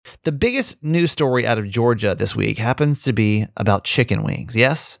The biggest news story out of Georgia this week happens to be about chicken wings.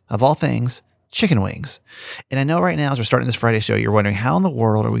 Yes, of all things, chicken wings. And I know right now as we're starting this Friday show, you're wondering how in the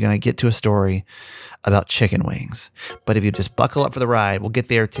world are we going to get to a story about chicken wings? But if you just buckle up for the ride, we'll get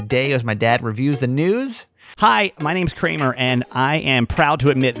there today as my dad reviews the news. Hi, my name's Kramer, and I am proud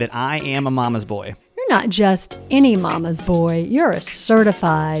to admit that I am a mama's boy. You're not just any mama's boy, you're a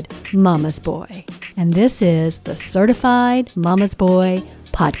certified mama's boy. And this is the Certified Mama's Boy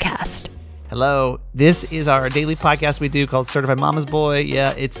Podcast. Hello, this is our daily podcast we do called Certified Mama's Boy.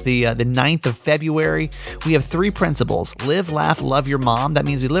 Yeah, it's the 9th of February. We have 3 principles: live, laugh, love your mom. That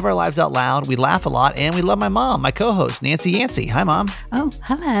means we live our lives out loud, we laugh a lot, and we love my mom, my co-host, Nancy Yancey. Hi, Mom. Oh,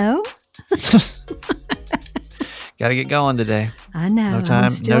 hello. Got to get going today. I know. No time, I'm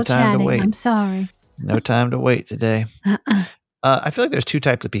still no time chatting. to wait. I'm sorry. No time to wait today. I feel like there's 2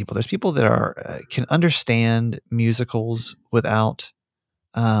 types of people. There's people that are can understand musicals without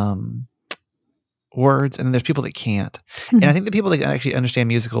words, and then there's people that can't. Mm-hmm. And I think the people that can actually understand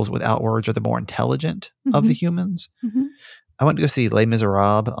musicals without words are the more intelligent of the humans. Mm-hmm. I went to go see Les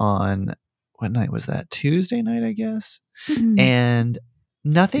Miserables on, what night was that? Tuesday night, I guess. Mm-hmm. And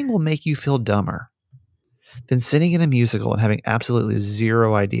nothing will make you feel dumber than sitting in a musical and having absolutely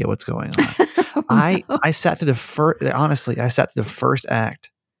zero idea what's going on. Oh, no. I sat through I sat through the first act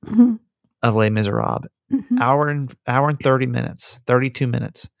Mm-hmm. of Les Miserables, Mm-hmm. hour and 30 minutes, 32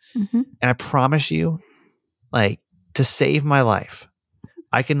 minutes. Mm-hmm. And I promise you, like, to save my life,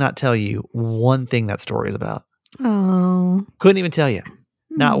 I cannot tell you one thing that story is about. Oh. Couldn't even tell you.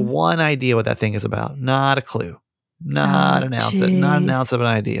 Not Mm. one idea what that thing is about. Not a clue. Not an ounce. Not an Jeez. ounce of an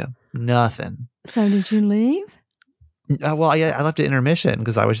idea. Nothing. So did you leave? Well, I left it intermission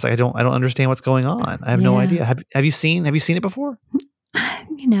because I was just like, I don't understand what's going on. I have no Yeah. idea. Have you seen it before?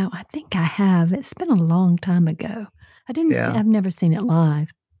 You know, I think I have. It's been a long time ago. Yeah. I've never seen it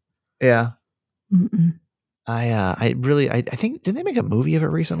live. Yeah. Mm-mm. I think, did they make a movie of it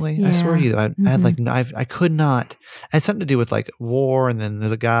recently? Yeah. I swear to you, I had like, Mm-hmm. I could not, it had something to do with like war, and then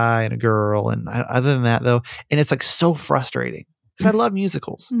there's a guy and a girl. And other than that though, and it's like so frustrating because I love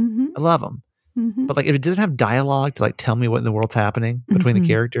musicals. Mm-hmm. I love them. Mm-hmm. But like, if it doesn't have dialogue to like tell me what in the world's happening between Mhm. the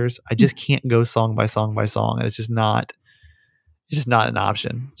characters, I just can't go song by song by song. And it's just not an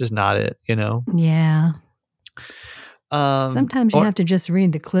option. Just not it, you know? Yeah. Sometimes you or- have to just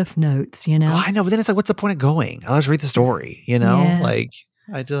read the cliff notes, you know? Oh, I know, but then it's like, what's the point of going? I'll just read the story, you know? Yeah. Like,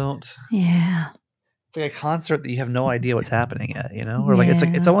 I don't. Yeah. It's like a concert that you have no idea what's happening at, you know? Or like, it's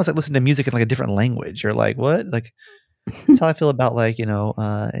Yeah. almost like listening to music in like a different language. You're like, what? Like, that's how I feel about like, you know,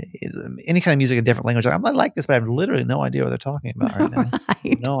 any kind of music in a different language. Like, I like this, but I have literally no idea what they're talking about right now.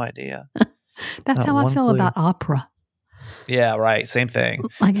 Right. No idea. That's Not how I one feel clue. about opera. Yeah, right. Same thing.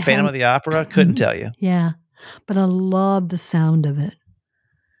 Like Phantom how- of the Opera, couldn't tell you. Yeah. But I love the sound of it.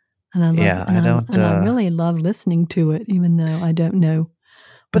 And I love, Yeah, and I don't, and I really love listening to it, even though I don't know.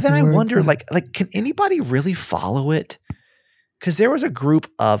 But what then the I words wonder, are. like, can anybody really follow it? Because there was a group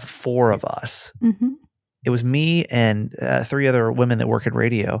of 4 of us. Mhm, It was me and 3 other women that work in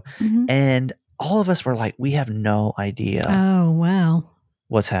radio. mhm. And all of us were like, we have no idea Oh, wow.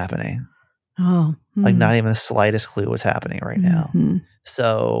 what's happening. Oh. Like, not even the slightest clue what's happening right now. Mhm.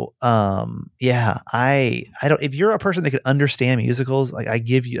 So, yeah, I don't, if you're a person that can understand musicals, like, I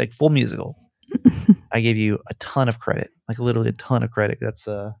give you, like, full musical, I give you a ton of credit, like literally a ton of credit.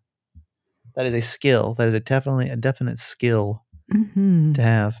 That is a skill. That is definitely a definite skill Mhm. to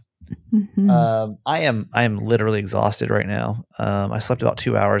have. Mhm. I am literally exhausted right now. I slept about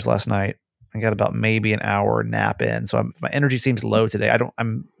 2 hours last night. I got about maybe an hour nap in. So my energy seems low today.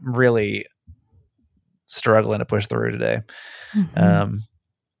 I'm really struggling to push through today. Mhm.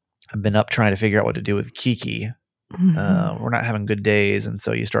 I've been up trying to figure out what to do with Kiki. Mhm. We're not having good days. And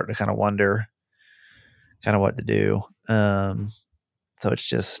so you start to kind of wonder kind of what to do. So it's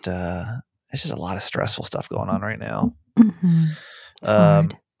just a lot of stressful stuff going on right now. Mhm. It's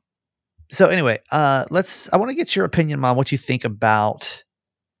hard. So anyway, I want to get your opinion, Mom, what you think about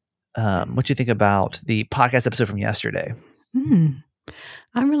the podcast episode from yesterday.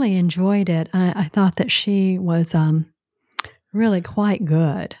 I really enjoyed it. I thought that she was really quite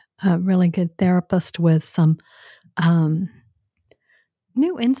good, a really good therapist with some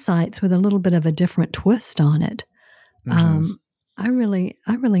new insights with a little bit of a different twist on it. Mhm. I really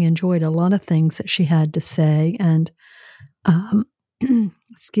enjoyed a lot of things that she had to say, and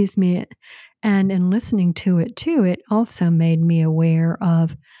excuse me, and in listening to it too, it also made me aware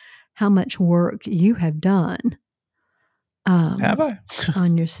of how much work you have done. Have I?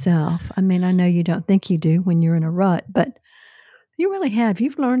 On yourself. I mean, I know you don't think you do when you're in a rut, but you really have.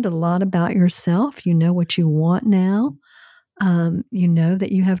 You've learned a lot about yourself. You know what you want now. You know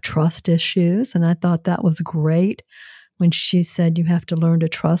that you have trust issues. And I thought that was great when she said you have to learn to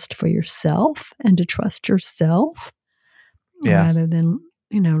trust for yourself and to trust yourself Yeah. rather than,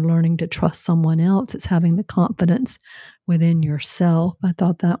 learning to trust someone else. It's having the confidence within yourself. I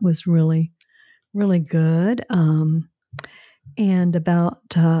thought that was really, really good. And about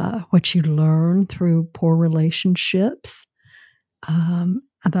what you learn through poor relationships.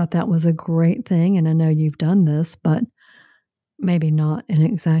 I thought that was a great thing. And I know you've done this, but maybe not in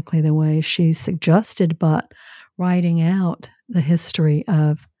exactly the way she suggested, but writing out the history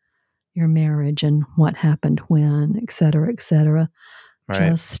of your marriage and what happened when, et cetera,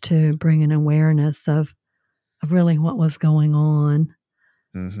 Right. just to bring an awareness of really what was going on.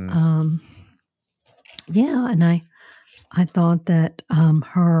 Mm-hmm. Yeah, and I thought that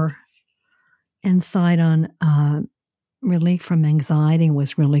her insight on relief from anxiety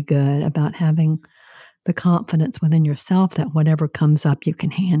was really good about having the confidence within yourself that whatever comes up, you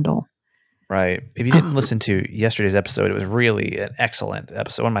can handle. Right. If you didn't listen to yesterday's episode, it was really an excellent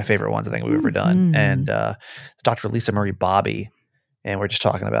episode. One of my favorite ones I think we've ever done. And it's Dr. Lisa Marie Bobby. And we're just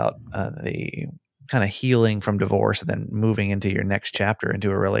talking about the kind of healing from divorce and then moving into your next chapter,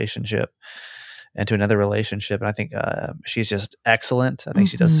 into a relationship, into another relationship. And I think she's just excellent. I think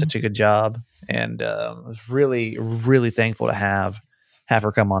she does such a good job. And I was really, really thankful to have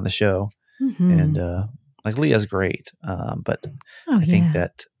her come on the show. And like Leah's great. But I think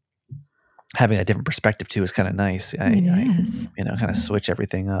that having a different perspective too is kind of nice. I kind of switch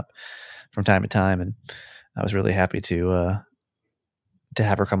everything up from time to time, and I was really happy to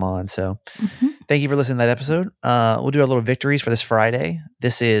have her come on. So thank you for listening to that episode. We'll do our little victories for this Friday.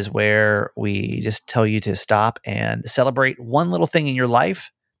 This is where we just tell you to stop and celebrate one little thing in your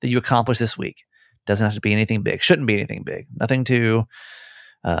life that you accomplished this week. Doesn't have to be anything big. Shouldn't be anything big. Nothing to,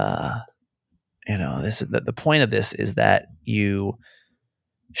 the point of this is that you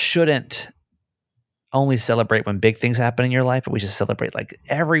shouldn't only celebrate when big things happen in your life, but we should celebrate like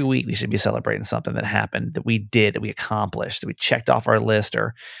every week. We should be celebrating something that happened, that we did, that we accomplished, that we checked off our list,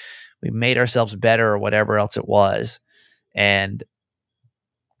 or we made ourselves better, or whatever else it was. And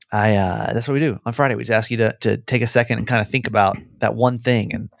that's what we do on Friday. We just ask you to take a second and kind of think about that one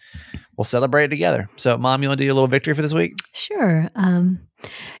thing, and we'll celebrate it together. So, Mom, you want to do a little victory for this week? Sure.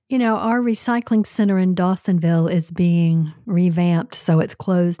 Our recycling center in Dawsonville is being revamped, so it's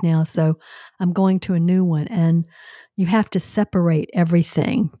closed now. So I'm going to a new one, and you have to separate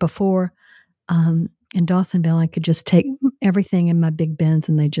everything. Before, in Dawsonville, I could just take everything in my big bins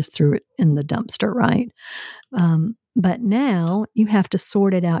and they just threw it in the dumpster, right? But now you have to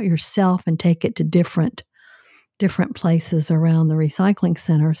sort it out yourself and take it to different places around the recycling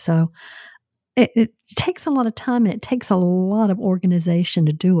center. So it takes a lot of time and it takes a lot of organization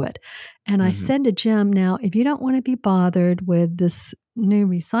to do it. And I said to Jim, now, if you don't want to be bothered with this new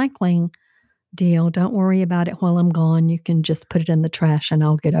recycling deal, don't worry about it while I'm gone. You can just put it in the trash and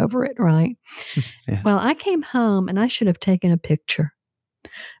I'll get over it, right? Yeah. Well, I came home and I should have taken a picture.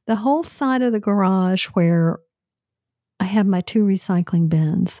 The whole side of the garage where I have my 2 recycling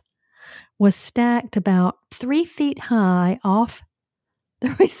bins was stacked about 3 feet high off the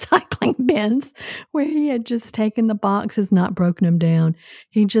recycling bins, where he had just taken the boxes, not broken them down.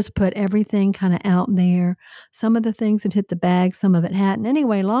 He just put everything kind of out there. Some of the things had hit the bag, some of it hadn't.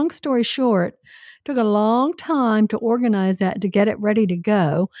 Anyway, long story short, took a long time to organize that, to get it ready to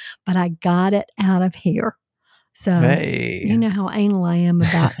go, but I got it out of here. So, You know how anal I am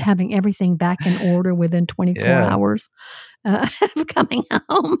about having everything back in order within 24 hours of coming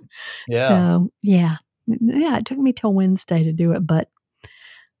home. Yeah. So, it took me till Wednesday to do it, but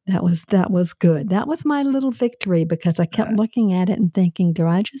that was good. That was my little victory, because I kept looking at it and thinking, do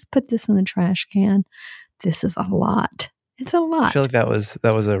I just put this in the trash can? This is a lot. It's a lot. I feel like that was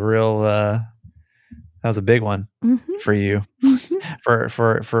a real that was a big one for you.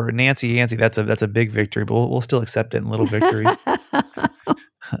 For Nancy Yancey, that's a big victory, but we'll still accept it in little victories.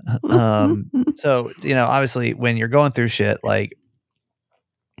 So, obviously when you're going through shit, like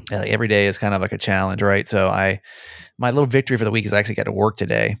every day is kind of like a challenge, right? So my little victory for the week is I actually got to work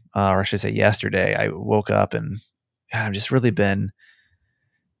today, or I should say yesterday. I woke up and I've just really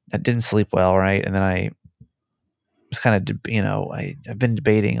I didn't sleep well, right? And then I was kind of, I've been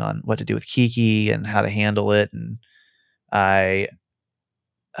debating on what to do with Kiki and how to handle it. And I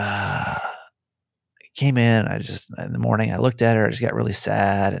came in, in the morning, I looked at her, I just got really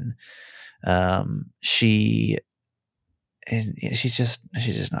sad. And she's just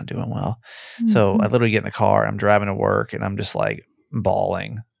not doing well. So I literally get in the car, I'm driving to work, and I'm just like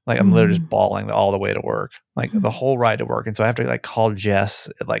bawling. Like I'm literally just bawling all the way to work, like the whole ride to work. And so I have to like call Jess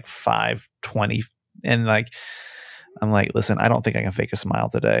at like 5:20, and like I'm like, listen, I don't think I can fake a smile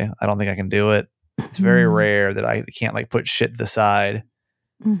today. I don't think I can do it. It's very Mhm. rare that I can't like put shit to the side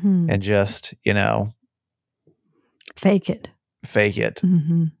Mhm. and just, Fake it. fake it.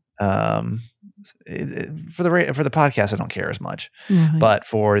 Mhm. Um, for the podcast, I don't care as much, Right. but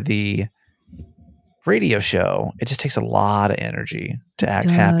for the radio show, it just takes a lot of energy to act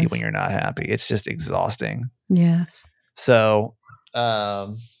happy when does. you're not happy. It's just exhausting. Yes. So,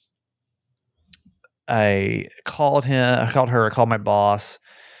 I called my boss,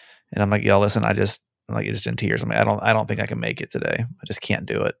 and I'm like, yo, listen, I'm like just in tears. I'm like, I don't think I can make it today. I just can't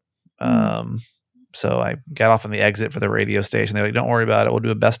do it. So I got off on the exit for the radio station. They're like, don't worry about it. We'll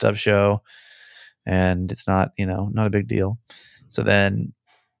do a best of show. And it's not, not a big deal. So then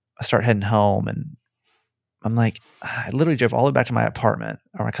I start heading home, and I'm like, I literally drove all the way back to my apartment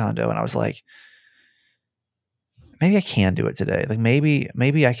or my condo. And I was like, maybe I can do it today. Like maybe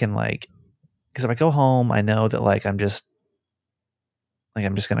I can because if I go home, I know that I'm just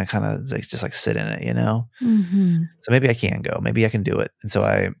going to kind of just sit in it, Mhm. So maybe I can go, maybe I can do it. And so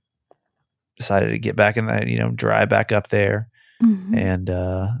I decided to get back in the, drive back up there Mhm.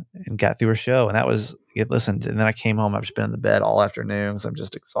 and got through a show. And that was it. Listened. And then I came home. I've just been in the bed all afternoon because I'm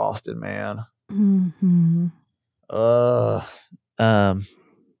just exhausted, man. Mhm.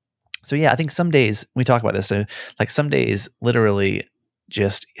 So yeah, I think some days we talk about this. So some days, literally,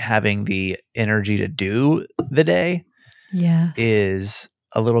 just having the energy to do the day Yes. is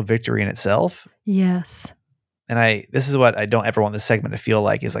a little victory in itself. Yes. And this is what I don't ever want this segment to feel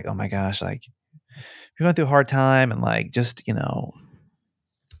like is oh my gosh, you're going through a hard time and just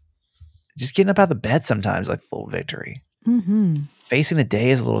getting up out of the bed sometimes a little victory. Mhm. Facing the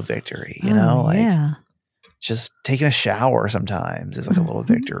day is a little victory, Yeah. just taking a shower sometimes is a little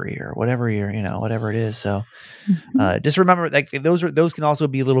victory or whatever whatever it is. So just remember those can also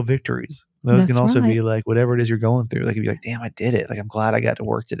be little victories. Those That's can also right. be whatever it is you're going through. You'd be damn, I did it. I'm glad I got to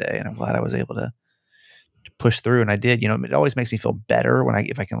work today, and I'm glad I was able to push through, and I did. It always makes me feel better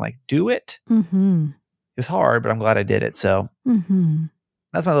if I can do it. Mhm. It's hard, but I'm glad I did it. So Mhm.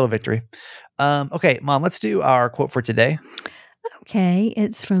 that's my little victory. Okay, Mom, let's do our quote for today. Okay,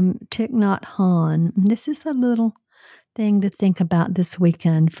 it's from Thich Nhat Hanh. This is a little thing to think about this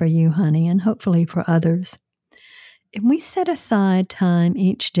weekend for you, honey, and hopefully for others. If we set aside time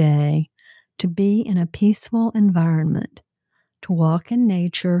each day to be in a peaceful environment, to walk in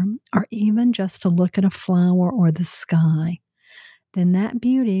nature, or even just to look at a flower or the sky, then that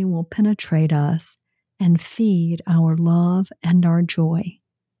beauty will penetrate us and feed our love and our joy.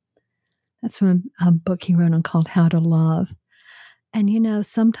 That's from a book he wrote on called How to Love. And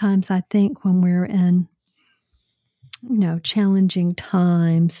sometimes I think when we're in, challenging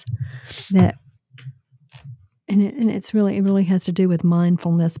times that, and it really has to do with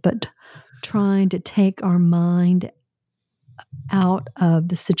mindfulness, but trying to take our mind out of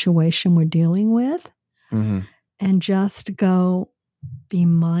the situation we're dealing with and just go be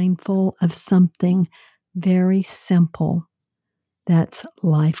mindful of something very simple that's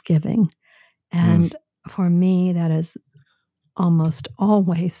life-giving. And for me, that is almost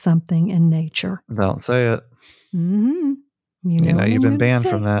always something in nature. Don't say it. Mm-hmm. You know you've been banned say.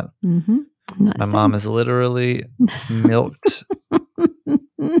 from that. Mm-hmm. My mom has literally milked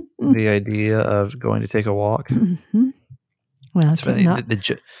the idea of going to take a walk. Mm-hmm. Well,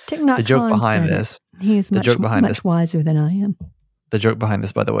 the joke behind this. He's much wiser than I am. The joke behind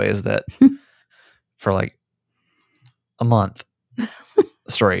this, by the way, is that for a month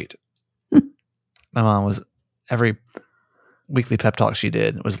straight, my mom was every weekly pep talk she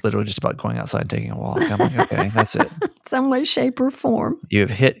did was literally just about going outside and taking a walk. I'm like, okay, that's it. Some way, shape, or form. You have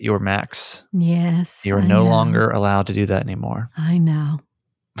hit your max. Yes. You are no longer allowed to do that anymore. I know.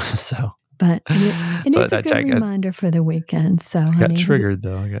 So. But it is a good reminder for the weekend. So, honey, I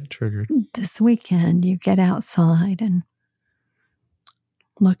got triggered. This weekend, you get outside and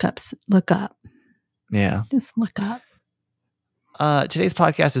look up. Yeah. Just look up. Today's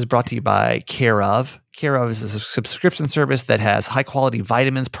podcast is brought to you by Care Of. Care Of is a subscription service that has high-quality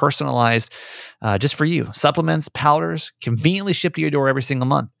vitamins personalized just for you. Supplements, powders, conveniently shipped to your door every single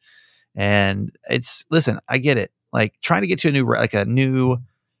month. And listen, I get it. Trying to get to a new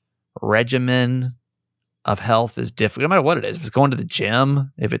regimen of health is difficult, no matter what it is. If it's going to the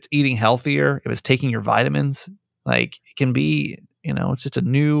gym, if it's eating healthier, if it's taking your vitamins, it can be, it's just a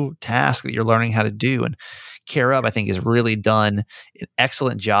new task that you're learning how to do. And Care Of, I think, has really done an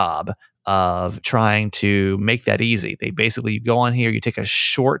excellent job of trying to make that easy. You go on here, you take a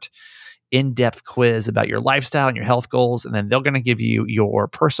short, in-depth quiz about your lifestyle and your health goals, and then they're going to give you your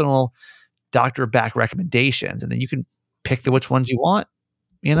personal doctor-backed recommendations, and then you can pick which ones you want.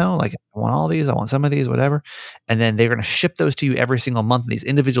 like I want all these, I want some of these, whatever. And then they're going to ship those to you every single month in these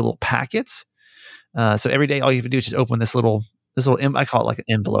individual packets. So every day, all you have to do is just open this little, I call it like an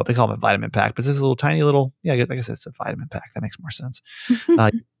envelope. They call it a vitamin pack, but this little tiny little, like I said, it's a vitamin pack. That makes more sense.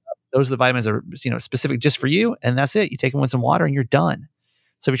 Those are the vitamins that are, specific just for you. And that's it. You take them with some water and you're done.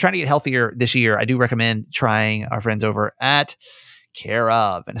 So if you're trying to get healthier this year, I do recommend trying our friends over at Care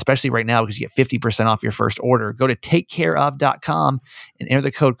Of. And especially right now, because you get 50% off your first order, go to takecareof.com and enter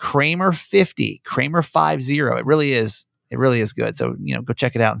the code Kramer50, Kramer50. It really is good. So, go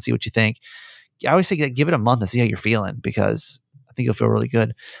check it out and see what you think. I always say give it a month and see how you're feeling, because I think you'll feel really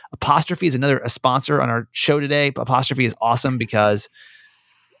good. Apostrophe is a sponsor on our show today. Apostrophe is awesome because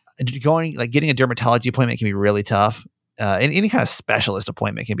getting a dermatology appointment can be really tough. And any kind of specialist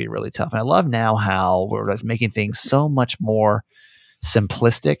appointment can be really tough. And I love now how we're making things so much more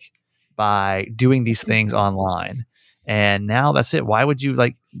simplistic by doing these things online. And now that's it. Why would you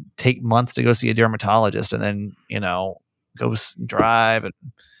take months to go see a dermatologist and then, go drive and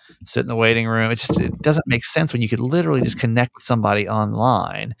sit in the waiting room? It doesn't make sense when you could literally just connect with somebody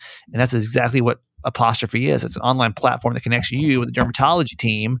online. And that's exactly what Apostrophe is. It's an online platform that connects you with the dermatology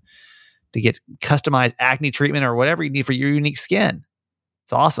team to get customized acne treatment or whatever you need for your unique skin.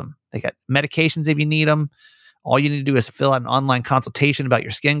 It's awesome. They got medications if you need them. All you need to do is fill out an online consultation about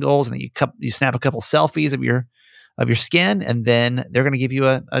your skin goals, and then you snap a couple selfies of your skin, and then they're going to give you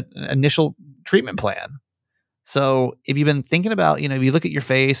an initial treatment plan. So if you've been thinking about, if you look at your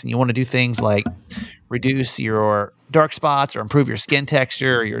face and you want to do things like reduce your dark spots or improve your skin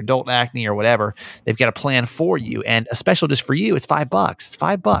texture or your adult acne or whatever, they've got a plan for you. And a special just for you, it's $5. It's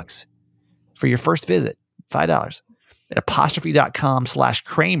 $5 for your first visit. $5 at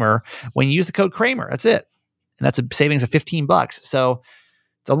apostrophe.com/Kramer. When you use the code Kramer, that's it. And that's a savings of $15. So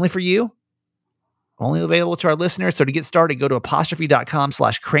it's only for you. Only available to our listeners. So to get started, go to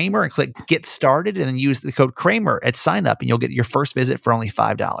apostrophe.com/Kramer and click get started, and then use the code Kramer at sign up, and you'll get your first visit for only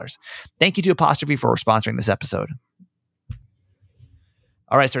 $5. Thank you to Apostrophe for sponsoring this episode.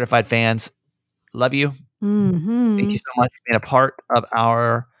 All right, certified fans, love you. Mm-hmm. Thank you so much for being a part of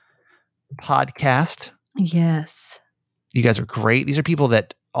our podcast. Yes. You guys are great. These are people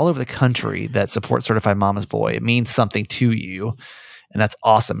that all over the country that support Certified Mama's Boy. It means something to you. And that's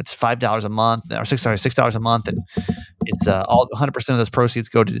awesome. It's $5 a month, or $6 a month. And it's all 100% of those proceeds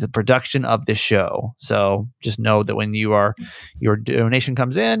go to the production of this show. So just know that when your donation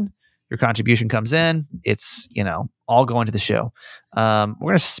comes in, your contribution comes in, it's, all going to the show. We're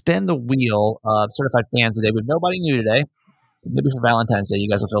going to spin the wheel of certified fans today. We have nobody new today. Maybe for Valentine's Day, you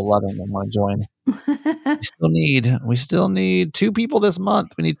guys will feel loving and want to join. We still need 2 people this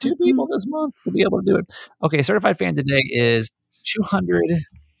month. We need 2 people this month to be able to do it. Okay, certified fan today is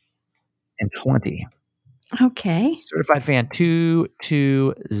 220. Okay. Certified fan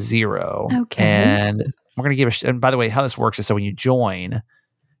 220. Okay. And we're going to give and by the way, how this works is so when you join,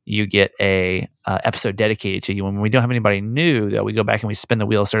 you get a episode dedicated to you. When we don't have anybody new, though, we go back and we spin the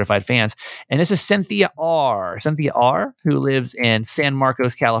wheel of certified fans. And this is Cynthia R. Cynthia R, who lives in San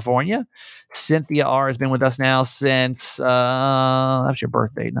Marcos, California. Cynthia R has been with us now since that's your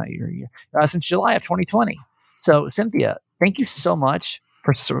birthday, not your year. Since July of 2020. So Cynthia, thank you so much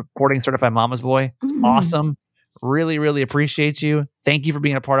for supporting Certified Mama's Boy. It's awesome. Really, really appreciate you. Thank you for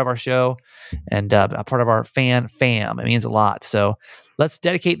being a part of our show and a part of our fam. It means a lot. So let's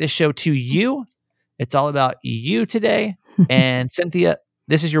dedicate this show to you. It's all about you today. And Cynthia,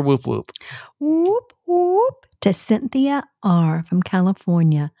 this is your whoop whoop. Whoop whoop to Cynthia R from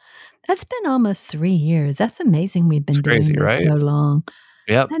California. That's been almost 3 years. That's amazing. We've been doing this right? so long.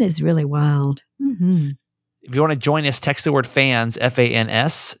 Yep. That is really wild. Mm-hmm. If you want to join us, text the word fans,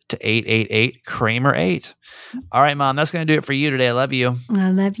 FANS, to 888 Kramer 8. All right, Mom, that's going to do it for you today. I love you.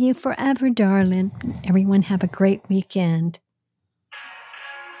 I love you forever, darling. Everyone have a great weekend.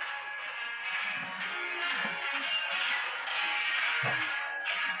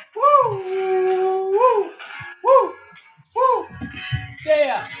 Woo! Woo! Woo! Woo!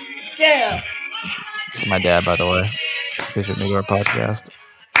 Yeah! Yeah! This is my dad, by the way. Bishop New York podcast.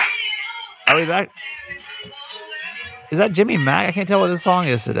 Are we back? Is that Jimmy Mack? I can't tell what this song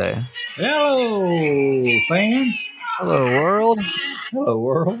is today. Hello, fans. Hello, world. Hello,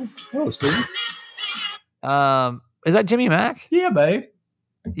 world. Hello, Steve. Is that Jimmy Mack? Yeah, babe.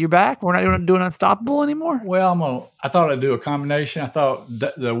 You're back? We're not doing Unstoppable anymore? Well, I thought I'd do a combination. I thought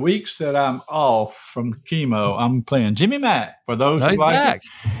the weeks that I'm off from chemo, I'm playing Jimmy Mack for those who like back.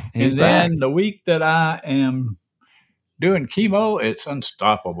 it. And then the week that I am doing chemo, it's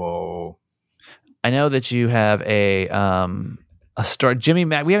Unstoppable. I know that you have a a story. Jimmy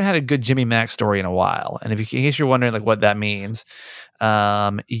Mack. We haven't had a good Jimmy Mack story in a while, and in case you're wondering like what that means,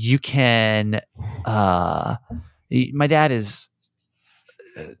 you can. My dad is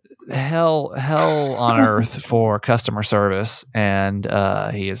hell on earth for customer service, and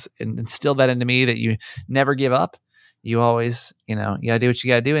he has instilled that into me that you never give up. You always, you gotta do what you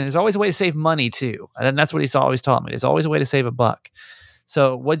gotta do, and there's always a way to save money too. And that's what he's always taught me. There's always a way to save a buck.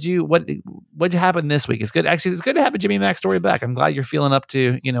 So what'd happen this week? It's good. Actually, it's good to have a Jimmy Mack story back. I'm glad you're feeling up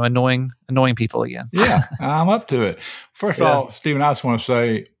to, annoying people again. Yeah, I'm up to it. First of all, Stephen, I just want to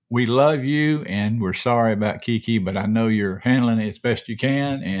say we love you and we're sorry about Kiki, but I know you're handling it as best you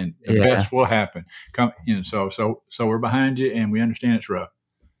can, and the best will happen. So we're behind you, and we understand it's rough.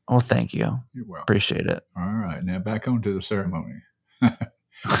 Well, thank you. You're welcome. Appreciate it. All right, now back on to the ceremony. I'm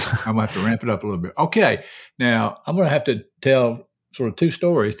gonna have to ramp it up a little bit. Okay, now I'm gonna have to tell sort of two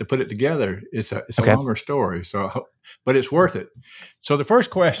stories to put it together. It's a longer story, but it's worth it. So the first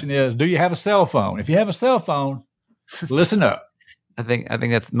question is, do you have a cell phone? If you have a cell phone, listen up. I think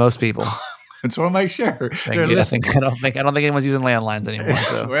that's most people. I just want to make sure. I don't think anyone's using landlines anymore.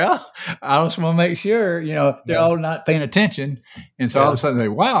 So. Well, I just want to make sure, they're all not paying attention. And so all of a sudden they,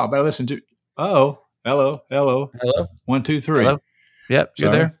 wow, I better listen to, hello. 1, 2, 3. Hello? Yep.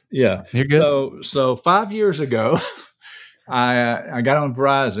 You're there. Yeah. You're good. So 5 years ago, I got on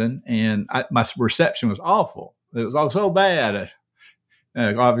Verizon, and my reception was awful. It was all so bad.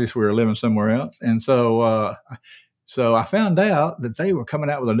 Obviously, we were living somewhere else. And so I found out that they were coming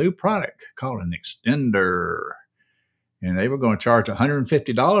out with a new product called an extender. And they were going to charge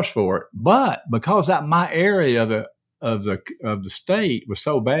 $150 for it. But because my area of the state was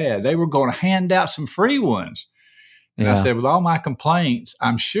so bad, they were going to hand out some free ones. And I said, with all my complaints,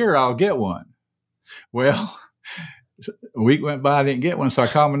 I'm sure I'll get one. Well, a week went by, I didn't get one. So I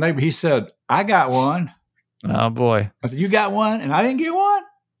called my neighbor. He said, I got one. Oh, boy. I said, you got one? And I didn't get one?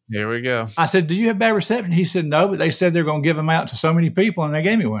 Here we go. I said, do you have bad reception? He said, no, but they said they're going to give them out to so many people, and they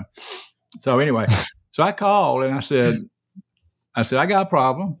gave me one. So anyway, so I called, and I said, I got a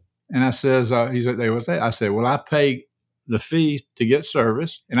problem. And I says, he said, what's that? I said, well, I pay the fee to get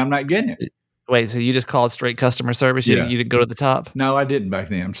service, and I'm not getting it. Wait, so you just called straight customer service? You didn't go to the top? No, I didn't back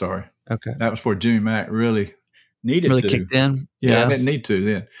then. I'm sorry. Okay. That was before Jimmy Mack really needed really to. Kicked in? Yeah, I didn't need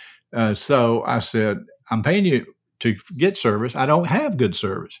to then. So I said, I'm paying you to get service. I don't have good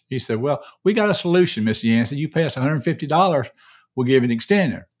service. He said, well, we got a solution, Mr. Yancey. You pay us $150, we'll give you an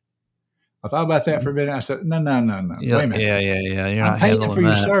extender. I thought about that for a minute. I said, no. Yeah, wait a minute. Yeah. You're I'm not paying handling for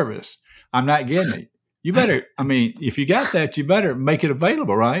your that. service. I'm not getting it. You better, if you got that, you better make it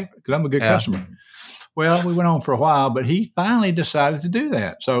available, right? Because I'm a good customer. Well, we went on for a while, but he finally decided to do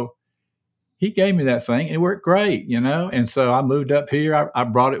that. So he gave me that thing. It worked great, And so I moved up here. I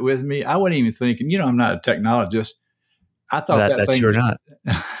brought it with me. I wasn't even thinking, I'm not a technologist. I thought that thing you're not.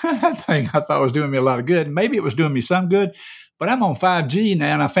 that thing I thought was doing me a lot of good. Maybe it was doing me some good, but I'm on 5G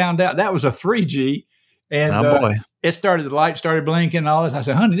now, and I found out that was a 3G. And boy. The light started blinking and all this. I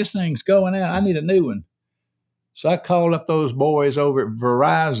said, honey, this thing's going out. I need a new one. So I called up those boys over at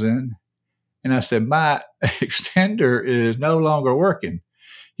Verizon, and I said, my extender is no longer working.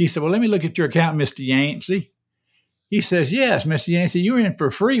 He said, well, let me look at your account, Mr. Yancey. He says, yes, Mr. Yancey, you're in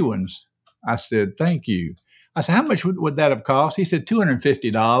for free ones. I said, thank you. I said, how much would that have cost? He said,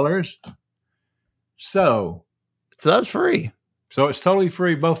 $250. So that's free. So it's totally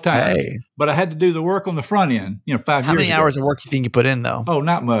free both times. Hey. But I had to do the work on the front end, 5 years ago. How many hours of work do you think you put in, though? Oh,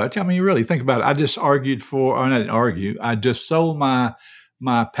 not much. You really think about it. I just I didn't argue. I just sold my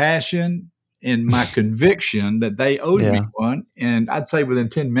passion and my conviction that they owed me one. And I'd say within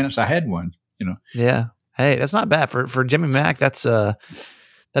 10 minutes I had one, Yeah. Hey, that's not bad. For Jimmy Mack, that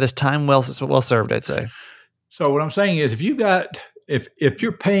is time well served, I'd say. So what I'm saying is if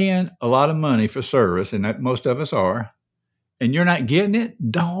you're paying a lot of money for service, and that most of us are, and you're not getting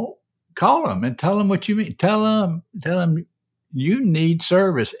it, don't call them and tell them what you mean. Tell them you need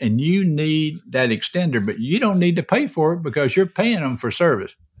service and you need that extender, but you don't need to pay for it because you're paying them for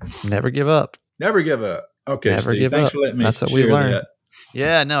service. Never give up. Never give up. Okay, Never Steve, thanks for letting me That's what share we learned. that.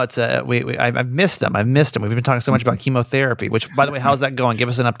 Yeah, no, it's I've missed them. We've been talking so much about chemotherapy, which, by the way, how's that going? Give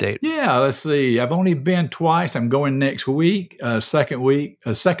us an update. Yeah, let's see. I've only been twice. I'm going next week,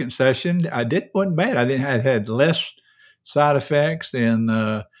 second session. Wasn't bad. I had less side effects, and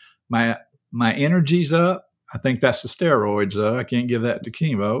my energy's up. I think that's the steroids. I can't give that to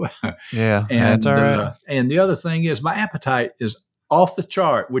chemo. Yeah, and that's all right. And the other thing is my appetite is off the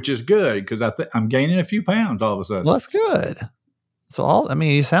chart, which is good because I'm gaining a few pounds all of a sudden. Well, that's good. So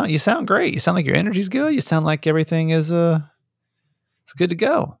you sound great. You sound like your energy's good. You sound like everything is it's good to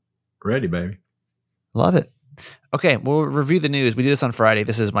go. Ready, baby. Love it. Okay, we'll review the news. We do this on Friday.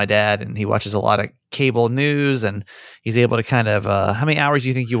 This is my dad, and he watches a lot of cable news, and he's able to kind of. How many hours do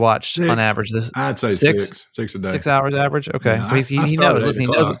you think you watch on average? This I'd say 6? 6 a day. 6 hours average. Okay, Yeah, so I he started knows. at 8 Listen, he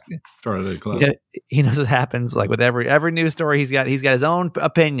knows. o'clock. Started at 8 o'clock. He knows what happens. Like with every news story, he's got his own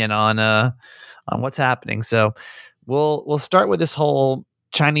opinion on what's happening. So we'll start with this whole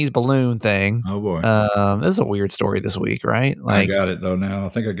Chinese balloon thing. Oh boy, this is a weird story this week, right? I got it though. Now I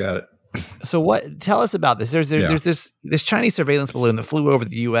think I got it. So tell us about this. There's this Chinese surveillance balloon that flew over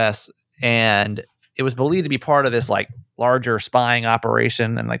the U.S. and it was believed to be part of this like larger spying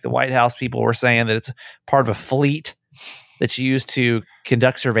operation. And like the White House people were saying that it's part of a fleet that's used to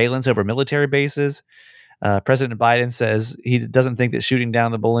conduct surveillance over military bases. President Biden says he doesn't think that shooting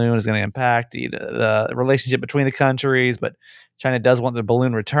down the balloon is going to impact the relationship between the countries, but China does want the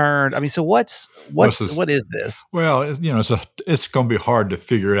balloon returned. I mean, so what is this? Well, it's going to be hard to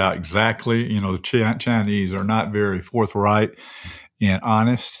figure it out exactly. The Chinese are not very forthright and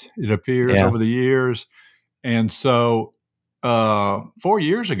honest, it appears, over the years. And so 4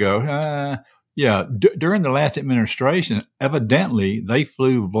 years ago, during the last administration, evidently they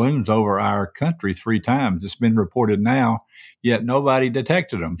flew balloons over our country 3 times. It's been reported now, yet nobody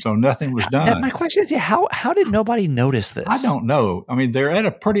detected them, so nothing was done. My question is, how did nobody notice this? I don't know. I mean, they're at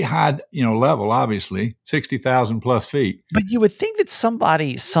a pretty high, level, obviously, 60,000 plus feet. But you would think that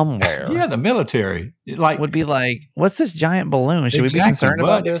somebody somewhere, the military, would be like, "What's this giant balloon? Should we be concerned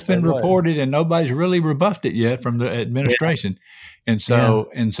about this?" It's been reported, and nobody's really rebuffed it yet from the administration. And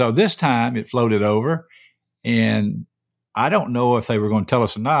so this time it floated over, and I don't know if they were going to tell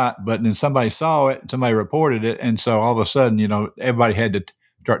us or not, but then somebody saw it, somebody reported it, and so all of a sudden, everybody had to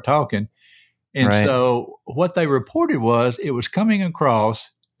start talking. And so what they reported was it was coming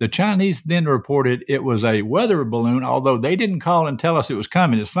across. The Chinese then reported it was a weather balloon, although they didn't call and tell us it was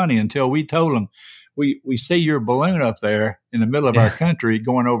coming. It's funny, until we told them, we see your balloon up there in the middle of our country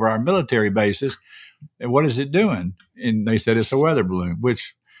going over our military bases. And what is it doing? And they said it's a weather balloon,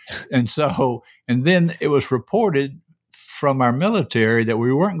 and then it was reported from our military that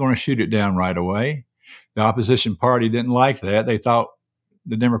we weren't going to shoot it down right away. The opposition party didn't like that. They thought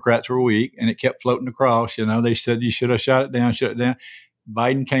the Democrats were weak, and it kept floating across. They said you should have shut it down.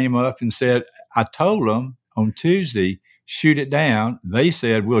 Biden came up and said, I told them on Tuesday, shoot it down. They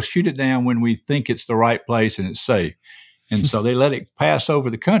said, we'll shoot it down when we think it's the right place and it's safe. And so they let it pass over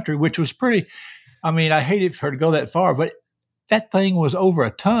the country, which was pretty. I mean, I hated for her to go that far, but that thing was over a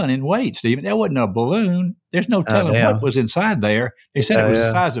ton in weight, Stephen. That wasn't a balloon. There's no telling what was inside there. They said it was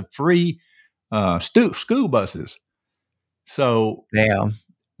the size of 3 school buses. So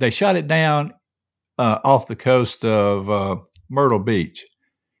they shot it down off the coast of Myrtle Beach.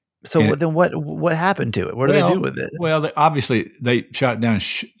 So then what happened to it? What did they do with it? Well, obviously they shot it down,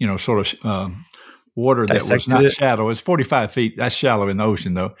 sort of water that was not shallow. It's 45 feet. That's shallow in the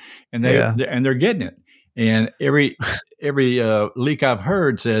ocean, though, and they're getting it. And every leak I've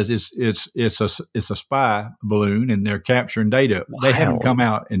heard says it's a spy balloon, and they're capturing data. Wow. They haven't come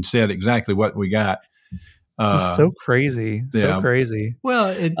out and said exactly what we got. Just so crazy, so crazy.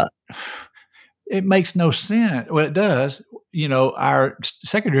 Well, it makes no sense. Well, it does. Our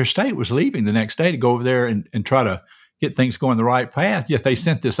Secretary of State was leaving the next day to go over there and try to get things going the right path. Yes, they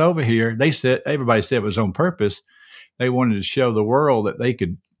sent this over here. Everybody said it was on purpose. They wanted to show the world that they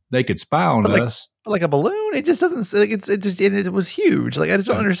could spy on us. Like a balloon, it just doesn't. Like it was huge. Like I just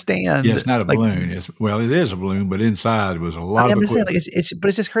don't understand. Yeah, it's not a balloon. It is a balloon, but inside was a lot of equipment. I'm just saying, but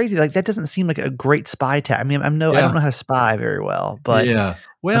it's just crazy. Like that doesn't seem like a great spy tactic. I mean, I don't know how to spy very well, but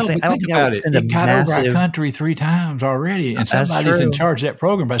Well, think about it. It got over our country 3 times already, and somebody's in charge of that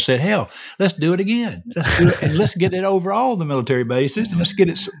program. But I said, hell, let's do it again. Let's do it, and let's get it over all the military bases, and let's get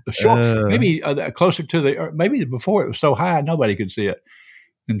it short, maybe closer to maybe before it was so high nobody could see it.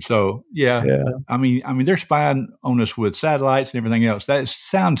 And so, I mean, they're spying on us with satellites and everything else. That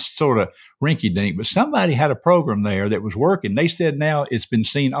sounds sort of rinky-dink, but somebody had a program there that was working. They said now it's been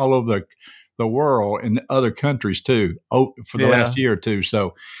seen all over the world in other countries too for the last year or two.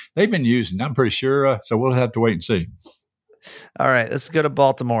 So they've been using, I'm pretty sure. So we'll have to wait and see. All right, let's go to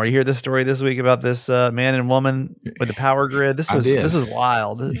Baltimore. You hear this story this week about this man and woman with the power grid? This was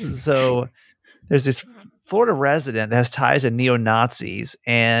wild. So there's this Florida resident that has ties to neo-Nazis,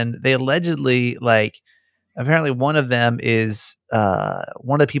 and they allegedly, apparently one of them is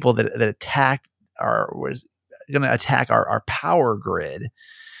one of the people that attacked was going to attack our power grid.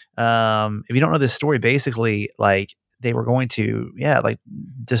 If you don't know this story, basically, they were going to,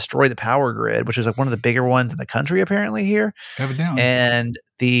 destroy the power grid, which is one of the bigger ones in the country, apparently here. Evidently. And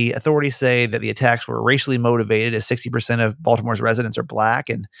The authorities say that the attacks were racially motivated, as 60% of Baltimore's residents are black.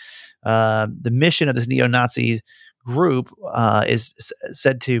 And the mission of this neo-Nazi group is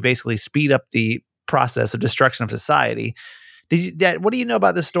said to basically speed up the process of destruction of society. Dad, what do you know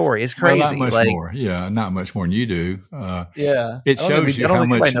about this story? It's crazy. Well, not much more. Yeah, not much more than you do. It shows you how much.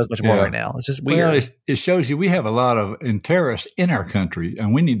 Nobody knows much more right now. It's just weird. Well, it shows you we have a lot of terrorists in our country,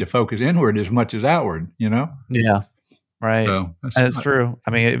 and we need to focus inward as much as outward. Yeah, right. So that's true.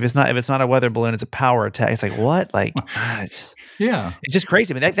 I mean, if it's not a weather balloon, it's a power attack. It's like what? Like, it's just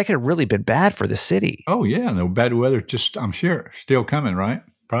crazy. I mean, that could have really been bad for the city. Oh yeah, and the bad weather, I'm sure, still coming, right?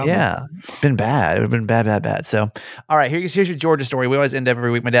 Probably. Yeah, it's been bad. It would have been bad. So, all right, here's your Georgia story. We always end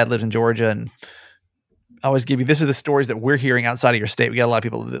every week. My dad lives in Georgia, and I always give you, this is the stories that we're hearing outside of your state. We got a lot of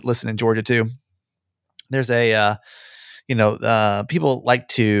people that listen in Georgia too. There's people like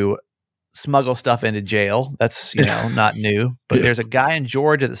to smuggle stuff into jail. That's, not new, but there's a guy in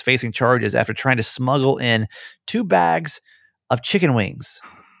Georgia that's facing charges after trying to smuggle in 2 bags of chicken wings.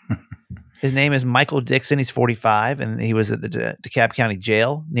 His name is Michael Dixon. He's 45, and he was at the DeKalb County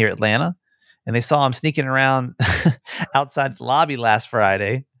Jail near Atlanta. And they saw him sneaking around outside the lobby last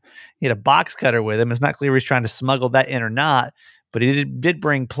Friday. He had a box cutter with him. It's not clear if he's trying to smuggle that in or not, but he did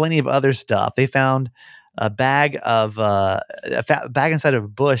bring plenty of other stuff. They found a bag inside of a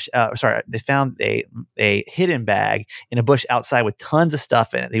bush. They found a hidden bag in a bush outside with tons of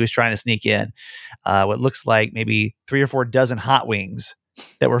stuff in it. He was trying to sneak in what looks like maybe 3 or 4 dozen hot wings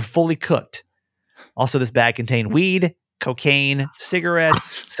that were fully cooked. Also, this bag contained weed, cocaine,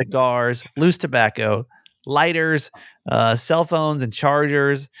 cigarettes, cigars, loose tobacco, lighters, cell phones and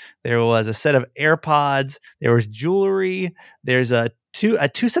chargers. There was a set of AirPods. There was jewelry. There's two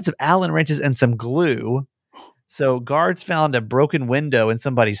sets of Allen wrenches and some glue. So guards found a broken window in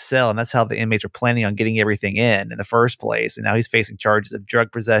somebody's cell, and that's how the inmates were planning on getting everything in the first place. And now he's facing charges of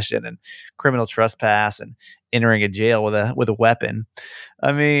drug possession and criminal trespass and entering a jail with a weapon.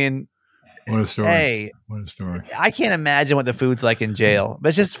 I mean, what a story! Hey, what a story! I can't imagine what the food's like in jail, but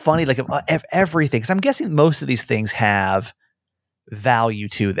it's just funny, like of everything. Because I'm guessing most of these things have value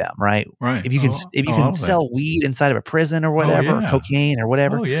to them, right? Right. If you can sell weed inside of a prison or whatever, or cocaine or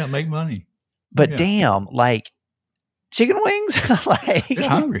whatever. Oh yeah, make money. But damn, like chicken wings, like you're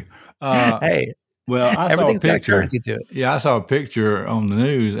hungry. Hey. Well, I saw a picture. Got currency to it. Yeah, I saw a picture on the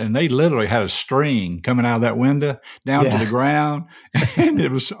news, and they literally had a string coming out of that window down to the ground, and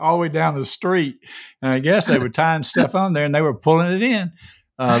it was all the way down the street. And I guess they were tying stuff on there, and they were pulling it in.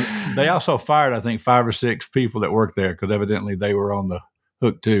 They also fired, I think, 5 or 6 people that worked there because evidently they were on the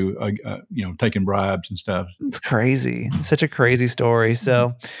hook too, taking bribes and stuff. It's crazy. It's such a crazy story.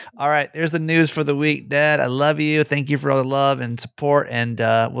 So, all right, there's the news for the week, Dad. I love you. Thank you for all the love and support, and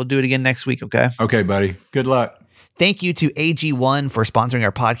we'll do it again next week, okay? Okay, buddy. Good luck. Thank you to AG1 for sponsoring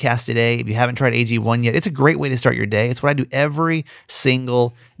our podcast today. If you haven't tried AG1 yet, it's a great way to start your day. It's what I do every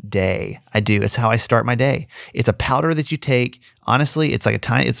single day. It's how I start my day. It's a powder that you take. Honestly, it's like I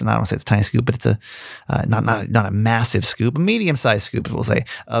don't want to say it's a tiny scoop, but it's a not a massive scoop, a medium-sized scoop, we'll say,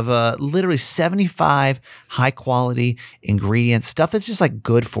 of literally 75 high-quality ingredients, stuff that's just like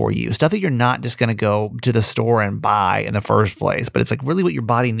good for you, stuff that you're not just going to go to the store and buy in the first place, but it's like really what your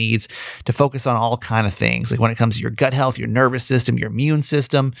body needs to focus on all kind of things, like when it comes to your gut health, your nervous system, your immune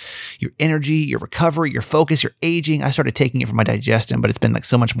system, your energy, your recovery, your focus, your aging. I started taking it for my digestion, but it's been like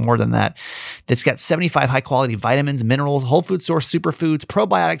so much more than that. That's got 75 high-quality vitamins, minerals, whole food source superfoods,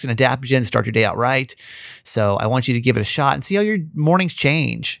 probiotics, and adaptogens. Start your day out right. So I want you to give it a shot and see how your mornings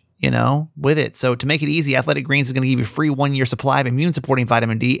change, with it. So to make it easy, Athletic Greens is going to give you a free 1-year supply of immune-supporting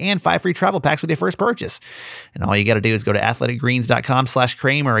vitamin D and 5 free travel packs with your first purchase. And all you got to do is go to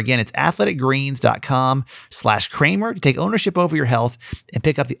athleticgreens.com/Kramer. Again, it's athleticgreens.com/Kramer to take ownership over your health and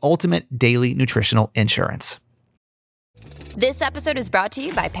pick up the ultimate daily nutritional insurance. This episode is brought to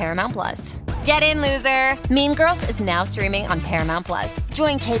you by Paramount Plus. Get in, loser! Mean Girls is now streaming on Paramount Plus.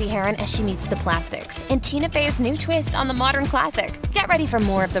 Join Katie Heron as she meets the plastics in Tina Fey's new twist on the modern classic. Get ready for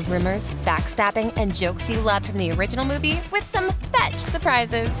more of the rumors, backstabbing, and jokes you loved from the original movie with some fetch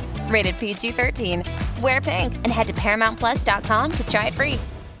surprises. Rated PG-13. Wear pink and head to ParamountPlus.com to try it free.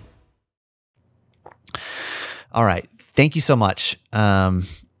 All right. Thank you so much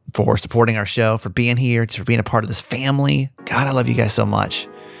for supporting our show, for being here, for being a part of this family. God, I love you guys so much.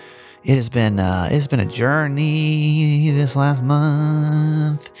 It has been a journey this last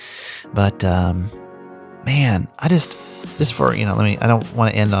month, but man, I just for I don't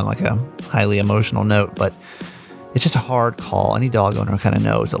want to end on like a highly emotional note, but it's just a hard call. Any dog owner kind of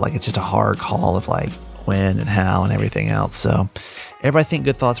knows that like it's just a hard call of like when and how and everything else. So everybody think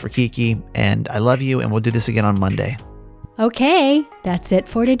good thoughts for Kiki, and I love you, and we'll do this again on Monday. Okay, that's it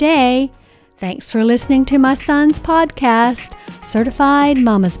for today. Thanks for listening to my son's podcast, Certified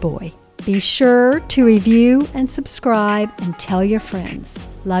Mama's Boy. Be sure to review and subscribe and tell your friends.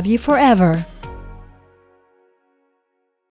 Love you forever.